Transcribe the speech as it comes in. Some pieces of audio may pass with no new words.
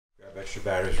Extra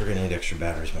batteries. We're gonna need extra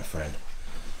batteries, my friend.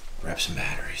 Grab some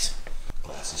batteries.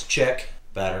 Glasses, check.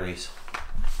 Batteries,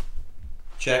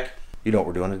 check. You know what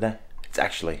we're doing today? It's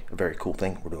actually a very cool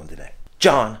thing we're doing today.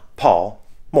 John Paul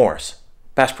Morris,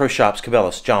 Bass Pro Shops,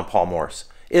 Cabela's, John Paul Morris,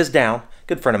 is down.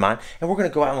 Good friend of mine. And we're gonna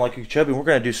go out on Lake Okeechobee and we're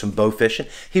gonna do some bow fishing.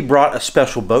 He brought a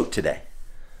special boat today.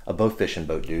 A bow fishing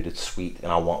boat, dude. It's sweet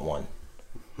and I want one.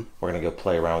 We're gonna go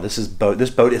play around with this boat.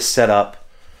 This boat is set up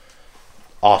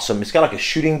awesome. It's got like a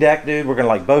shooting deck, dude. We're gonna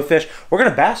like bow fish. We're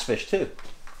gonna bass fish too.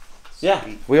 Yeah,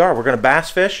 we are. We're gonna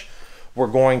bass fish. We're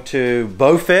going to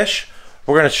bow fish.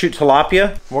 We're gonna shoot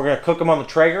tilapia. We're gonna cook them on the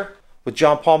Traeger with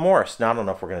John Paul Morris. Now I don't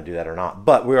know if we're gonna do that or not,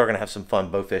 but we are gonna have some fun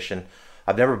bow fishing.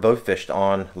 I've never bow fished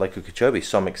on Lake Okeechobee,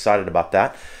 so I'm excited about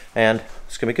that, and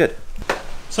it's gonna be good.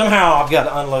 Somehow I've got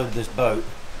to unload this boat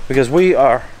because we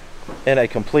are in a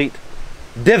complete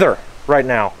dither right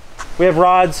now. We have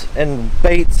rods and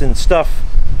baits and stuff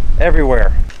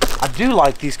everywhere. I do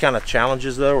like these kind of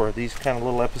challenges though, or these kind of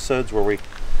little episodes where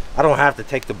I don't have to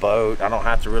take the boat. I don't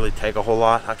have to really take a whole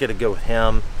lot. I get to go with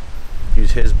him,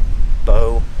 use his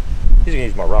bow. He's gonna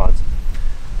use my rods.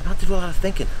 I don't have to do a lot of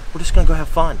thinking. We're just gonna go have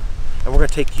fun. And we're gonna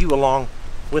take you along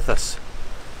with us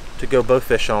to go bow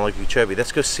fish on Lake Okeechobee.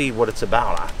 Let's go see what it's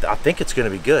about. I think it's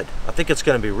gonna be good. I think it's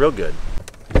gonna be real good.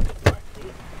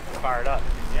 Fired up.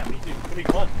 Yeah, me too.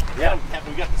 Pretty fun. Yeah,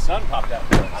 we got the sun popped out.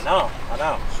 I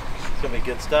know. It's gonna be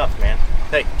good stuff, man.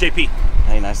 Hey, JP.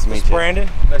 Hey, nice to meet you. Brandon.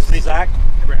 Nice to meet you. Zach.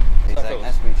 Hey, Brandon. Hey, Zach.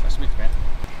 Nice to meet you. Nice to meet you, man.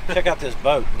 Check out this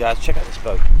boat, guys. Check out this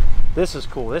boat. This is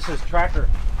cool. This is Tracker.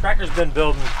 Tracker's been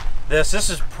building this.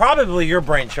 This is probably your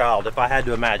brainchild, if I had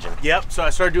to imagine. Yep. So I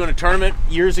started doing a tournament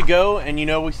years ago, and you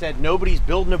know, we said nobody's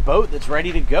building a boat that's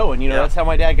ready to go, and you know, that's how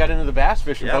my dad got into the bass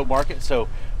fishing boat market. So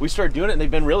we started doing it, and they've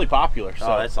been really popular. So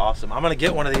that's awesome. I'm gonna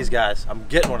get one of these guys. I'm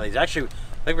getting one of these. Actually,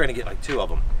 I think we're gonna get like 2 of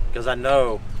them because I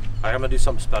know I'm gonna do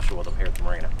something special with them here at the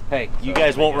marina. Hey, you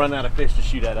guys won't run out of fish to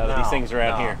shoot at out of these things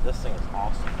around here. This thing is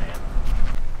awesome, man.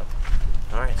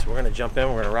 All right, so we're gonna jump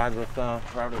in. We're gonna ride with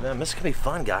them. This is gonna be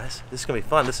fun, guys. This is gonna be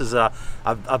fun. This is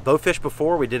I've bow fished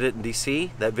before. We did it in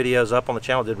DC. That video's up on the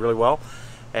channel. Did really well,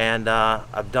 and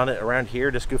I've done it around here,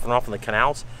 just goofing off on the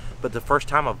canals. But the first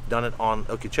time I've done it on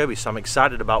Okeechobee, so I'm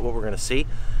excited about what we're gonna see.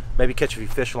 Maybe catch a few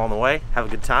fish along the way, have a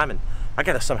good time, and I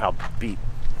gotta somehow beat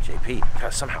JP. I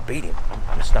gotta somehow beat him.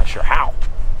 I'm just not sure how.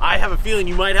 I have a feeling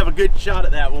you might have a good shot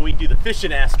at that when we do the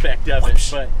fishing aspect of it,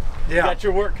 but you got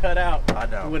your work cut out. I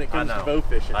know. When it comes to bow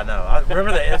fishing. I know. I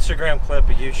remember the Instagram clip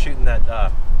of you shooting that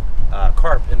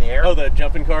carp in the air. Oh, the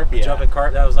jumping carp? The jumping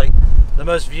carp. That was like the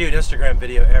most viewed Instagram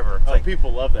video ever. It's like,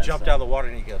 people love that. Jumped out of the water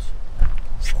and he goes,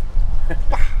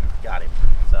 got him.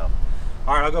 So,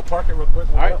 all right, I'll go park it real quick.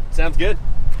 All right, sounds good.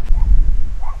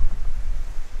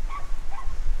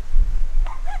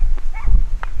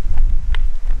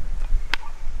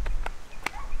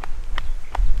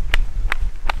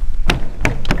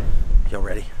 Y'all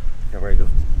ready? Y'all ready to go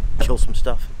kill some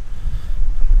stuff?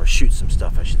 Or shoot some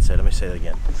stuff, I should say. Let me say that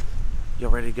again. Y'all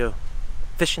ready to go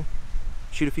fishing?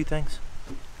 Shoot a few things?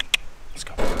 Let's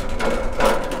go. I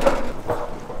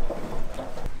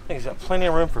think he's got plenty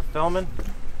of room for filming.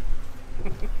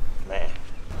 Man.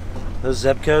 Those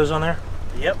Zebcos on there?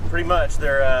 Yep, pretty much.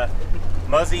 They're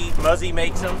Muzzy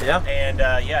makes them. Yeah. And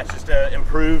yeah, it's just an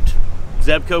improved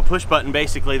Zebco push button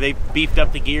basically. They beefed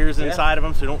up the gears inside of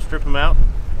them so don't strip them out.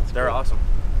 They're awesome.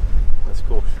 That's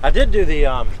cool. I did do the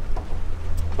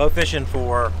bow fishing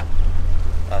for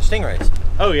stingrays.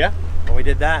 Oh yeah? And we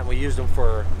did that and we used them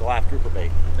for the live grouper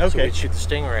bait. Okay. So we'd shoot the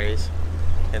stingrays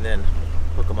and then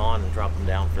hook them on and drop them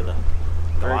down for the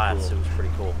Goliaths. Cool. It was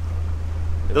pretty cool.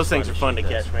 Those things are fun to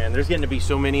catch, man. There's getting to be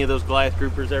so many of those Goliath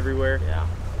groupers everywhere. Yeah,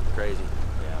 crazy.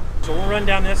 Yeah. So we'll run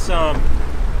down this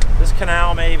this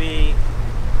canal maybe.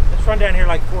 Let's run down here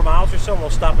like 4 miles or so and we'll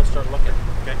stop and start looking.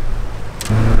 Okay.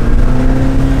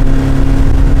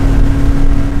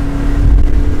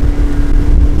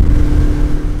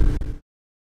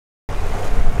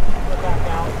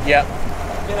 Yep.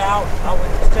 Get out.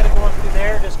 Instead of going through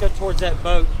there, just go towards that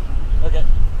boat. Okay.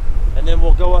 And then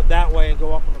we'll go up that way and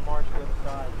go up on the marsh to the other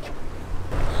side.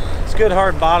 It's good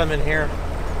hard bottom in here.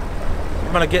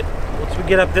 I'm gonna once we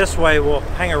get up this way, we'll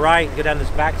hang a right and go down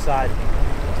this backside.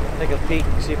 Take a peek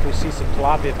and see if we see some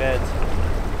tilapia beds.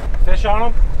 Fish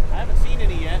on them? I haven't seen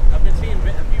any yet. I've been seeing a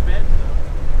few beds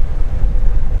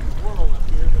though. Normal up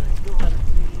here, but I still haven't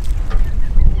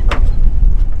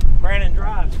seen. Brandon,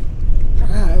 drive.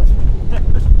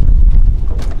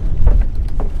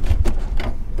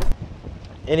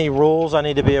 Any rules I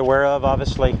need to be aware of?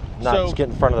 Obviously, not just get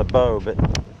in front of the bow, but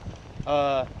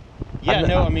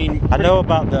yeah, I mean, I know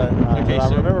about the. I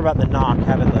remember about the knock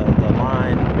having the the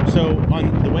line? So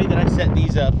on the way that I set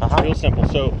these up, it's real simple.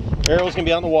 So arrow's gonna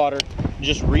be out in the water.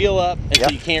 Just reel up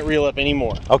until you can't reel up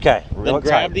anymore. Okay. Then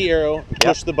grab the arrow,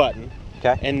 push the button.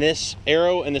 Okay. And this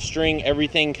arrow and the string,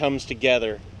 everything comes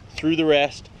together through the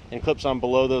rest and clips on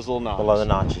below those little knobs. Below the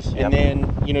notches. And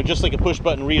then, you know, just like a push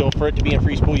button reel, for it to be in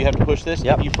free spool, you have to push this.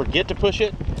 If you forget to push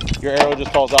it, your arrow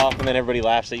just falls off, and then everybody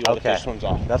laughs at you while the fish swims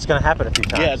off. That's going to happen a few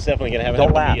times. Yeah, it's definitely going to happen.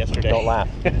 Don't laugh. Yesterday. Don't laugh.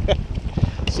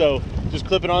 So just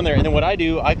clip it on there, and then what I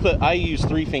do, I use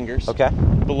 3 fingers. Okay.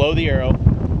 Below the arrow.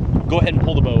 Go ahead and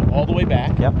pull the bow all the way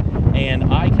back. Yep.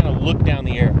 And I kind of look down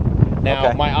the arrow.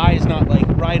 Now, my eye is not like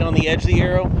right on the edge of the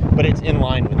arrow, but it's in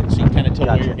line with it, so you kind of tell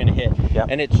where you're going to hit. Yep.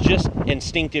 And it's just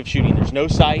instinctive shooting. There's no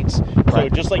sights. So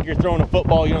just like you're throwing a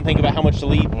football, you don't think about how much to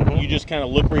lead. You just kind of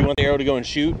look where you want the arrow to go and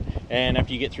shoot. And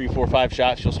after you get 3, 4, 5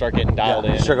 shots, you'll start getting dialed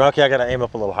in. Sure. Okay, I got to aim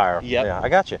up a little higher. Yep. Yeah, I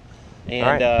got you.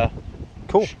 And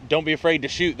cool. Don't be afraid to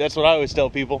shoot. That's what I always tell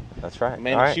people. That's right. The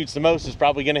man who shoots the most is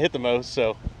probably going to hit the most.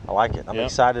 So I like it. I'm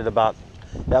excited about.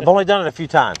 I've only done it a few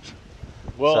times.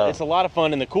 Well, it's a lot of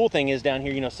fun, and the cool thing is down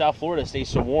here, you know, South Florida stays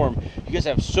so warm. You guys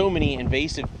have so many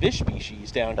invasive fish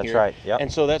species down here. That's right, yep.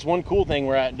 And so that's one cool thing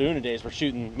we're out doing today is we're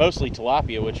shooting mostly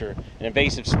tilapia, which are an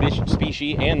invasive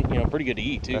species and, you know, pretty good to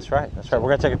eat, too. That's right, that's right. We're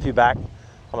going to take a few back. I'm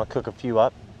going to cook a few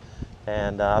up,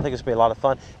 and I think it's going to be a lot of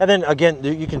fun. And then, again,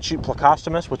 you can shoot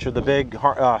plecostomus, which are the big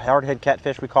hardhead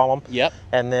catfish, we call them. Yep.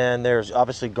 And then there's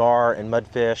obviously gar and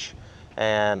mudfish,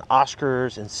 and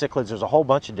Oscars and cichlids. There's a whole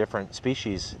bunch of different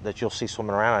species that you'll see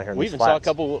swimming around out here in we these even flats. saw a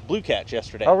couple blue cats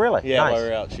yesterday. Oh, really? Yeah, nice. while we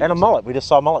were out shooting. And a mullet. We just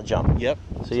saw a mullet jump. Yep.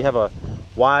 So you have a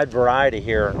wide variety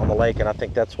here on the lake, and I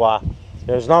think that's why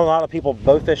there's not a lot of people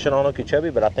bow fishing on Okeechobee,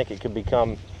 but I think it could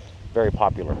become very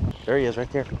popular. There he is right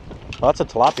there. Well, that's a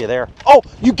tilapia there. Oh,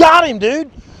 you got him,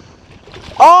 dude.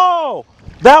 Oh,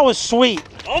 that was sweet.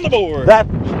 On the board.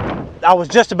 I was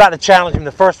just about to challenge him,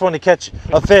 the first one to catch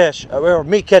a fish, or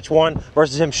me catch one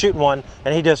versus him shooting one,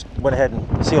 and he just went ahead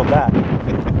and sealed that.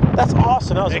 That's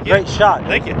awesome. That was a great shot.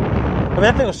 Thank you. I mean,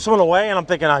 that thing was swimming away, and I'm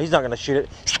thinking, oh, he's not going to shoot it.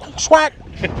 Swack!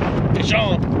 Fish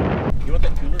on. You want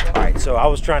that cooler down? All right, so I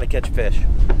was trying to catch fish,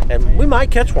 and we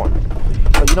might catch one.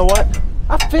 But you know what?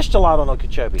 I've fished a lot on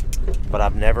Okeechobee, but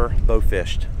I've never bow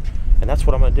fished. And that's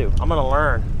what I'm going to do. I'm going to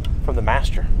learn from the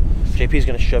master. JP's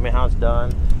going to show me how it's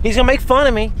done. He's going to make fun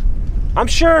of me. I'm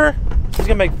sure he's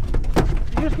gonna make.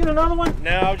 Did you just get another one?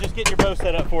 No, I was just getting your bow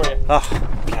set up for you.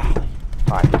 Oh, God.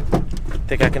 All right.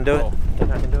 Think I can do it? Think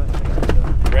I can do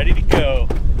it? Ready to go.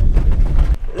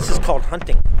 This is called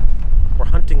hunting. We're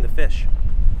hunting the fish.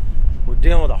 We're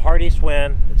dealing with a hard east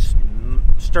wind. It's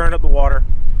stirring up the water.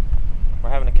 We're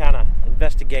having to kind of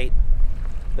investigate,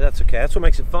 but that's okay. That's what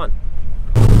makes it fun.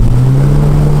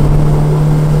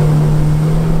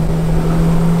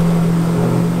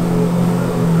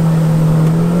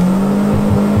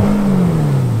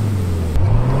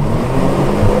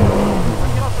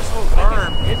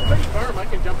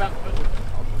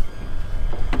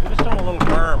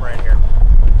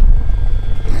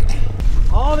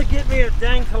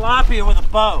 Dang tilapia with a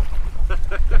bow.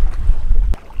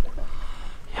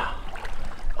 Yeah,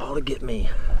 all to get me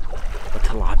a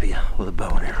tilapia with a bow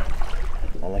and arrow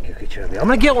on Lake Okeechobee. I'm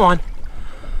gonna get one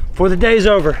before the day's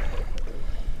over.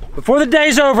 Before the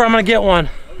day's over, I'm gonna get one.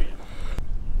 Oh,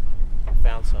 yeah.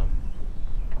 Found some.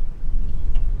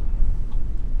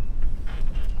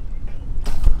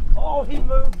 Oh, he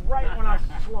moved right when I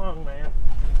swung, man.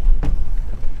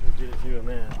 Look at it doing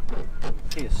that.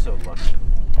 He is so lucky.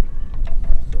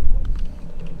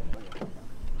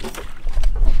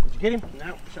 Did you get him?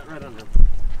 No, shot right under him.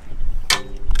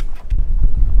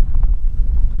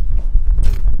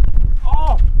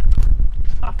 Oh!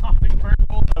 He burned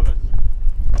both of us.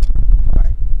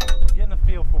 Alright, getting a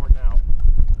feel for it now.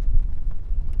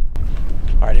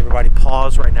 Alright, everybody,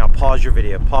 pause right now. Pause your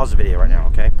video. Pause the video right now,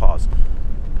 okay? Pause.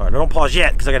 Alright, don't pause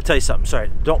yet, because I got to tell you something. Sorry,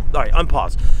 don't. Alright,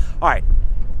 unpause. Alright,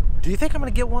 do you think I'm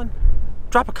going to get one?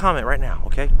 Drop a comment right now,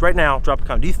 okay? Right now, drop a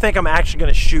comment. Do you think I'm actually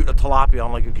going to shoot a tilapia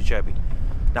on Lake Okeechobee?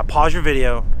 Now pause your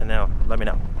video and now let me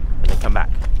know, and then come back.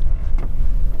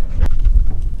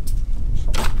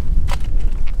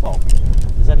 Whoa,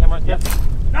 is that him right there?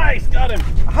 Yep. Nice, got him.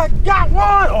 I got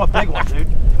one! Oh, a big one, dude.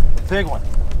 Big one.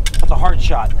 That's a hard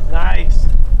shot. Nice.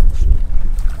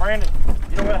 Brandon,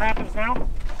 you know what happens now?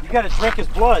 You gotta drink his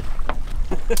blood.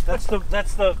 That's the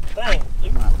thing.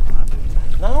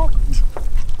 No?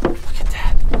 Look at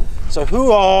that. So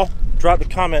who all, drop the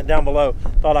comment down below,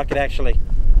 thought I could actually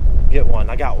get one?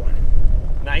 I got one.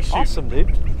 Nice shoot. Awesome,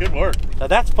 dude. Good work. Now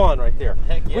that's fun right there.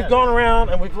 Heck yeah. We've gone around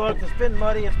and we've looked, it's been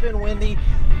muddy, it's been windy,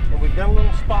 and we've got a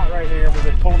little spot right here and we've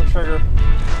been pulling the trigger.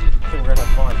 think we're gonna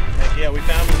have fun. Heck yeah, we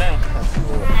found him now. That's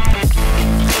cool.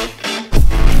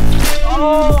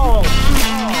 Oh!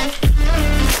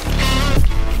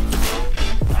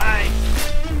 Nice.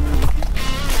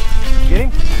 Get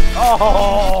him?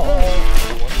 Oh!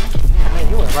 Man,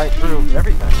 he went right through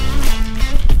everything.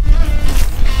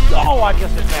 Oh, I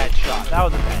just a bad shot. That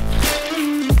was a bad shot.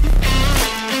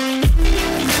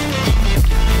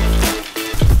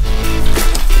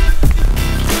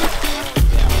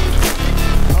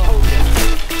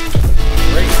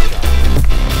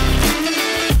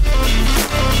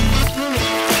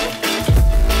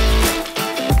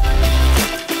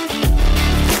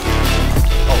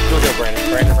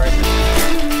 Brandon right there.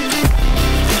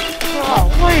 Oh,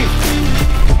 wait!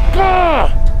 Ah!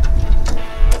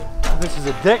 This is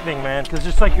addicting, man, because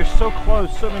it's like you're so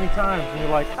close so many times, and you're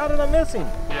like, how did I miss him?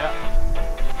 Yeah.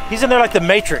 He's in there like the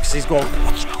Matrix. He's going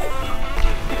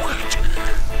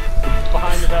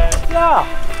Behind the bag. yeah.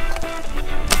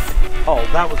 Oh,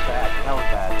 that was bad. That was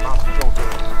bad. Mom, go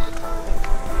through.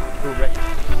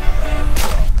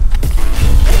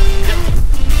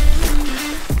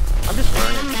 I'm just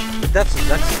learning.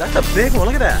 That's a big one.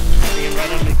 Look at that. Being right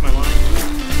underneath my line.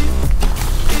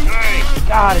 Nice.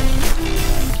 Got it.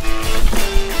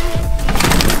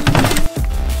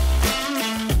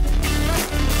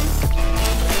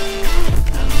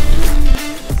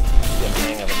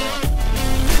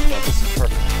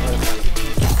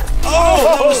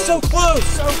 Oh, that was so close.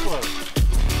 So close.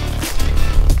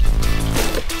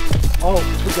 Oh,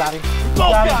 we got him. We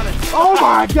got him. Oh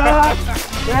my God.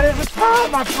 That is a tie,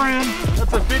 my friend.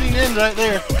 That's a fitting end right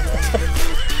there.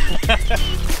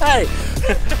 Hey,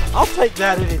 I'll take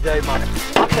that any day,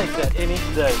 I'll take that any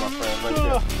day, my friend. Right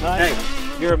there. Nice.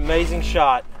 Hey, you're an amazing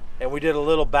shot, and we did a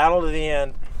little battle to the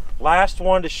end. Last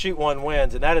one to shoot one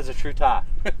wins, and that is a true tie.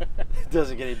 It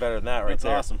doesn't get any better than that, right That's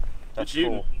there. awesome. That's Good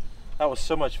shooting. cool. That was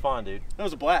so much fun, dude. That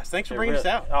was a blast. Thanks for It bringing us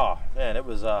really- out. Oh man, it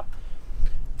was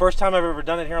first time I've ever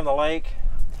done it here on the lake.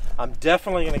 I'm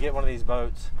definitely gonna get one of these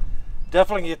boats.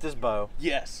 Definitely gonna get this bow,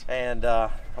 Yes. and I'm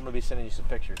gonna be sending you some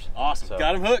pictures. Awesome. So,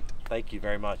 Got him hooked. Thank you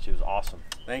very much. It was awesome.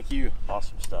 Thank you.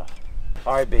 Awesome stuff.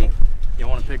 All right, B. You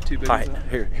want to pick two big All right,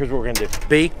 here's what we're gonna do.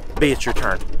 B, it's your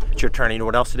turn. It's your turn. You know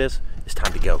what else it is? It's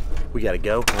time to go. We gotta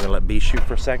go. We're gonna let B shoot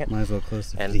for a second. Might as well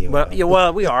close the And video. well, yeah,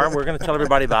 well, we are. We're gonna tell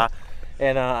everybody bye,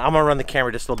 and I'm gonna run the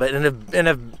camera just a little bit, and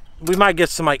if we might get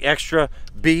some like extra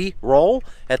B roll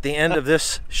at the end of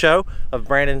this show of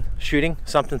Brandon shooting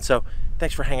something. So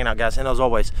thanks for hanging out, guys, and as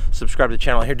always, subscribe to the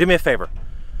channel. Here, do me a favor.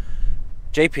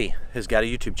 JP has got a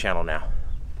YouTube channel now.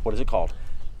 What is it called?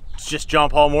 It's just John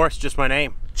Paul Morris, just my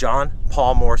name. John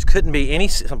Paul Morris. Couldn't be any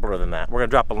simpler than that. We're gonna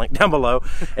drop a link down below,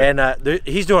 and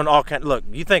he's doing all kind. Look,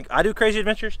 you think I do crazy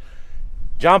adventures?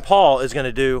 John Paul is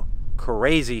gonna do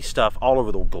crazy stuff all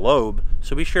over the globe.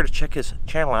 So be sure to check his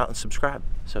channel out and subscribe.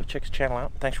 So check his channel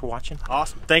out. Thanks for watching.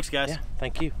 Awesome. Thanks, guys. Yeah,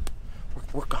 thank you.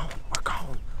 We're gone. We're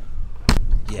gone.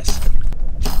 Yes.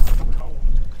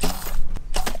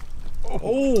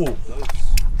 Oh,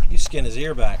 you skinned his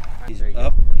ear back. He's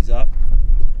up. He's up.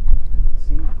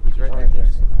 See, he's right there.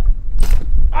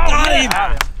 Got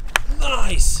him!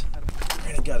 Nice.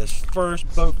 Brandon got his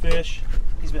first boat fish.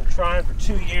 He's been trying for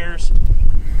 2 years.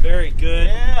 Very good.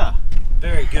 Yeah.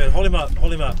 Very good. Hold him up.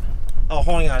 Hold him up. Oh,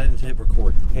 holding on. I didn't hit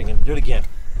record. Hang on. Do it again.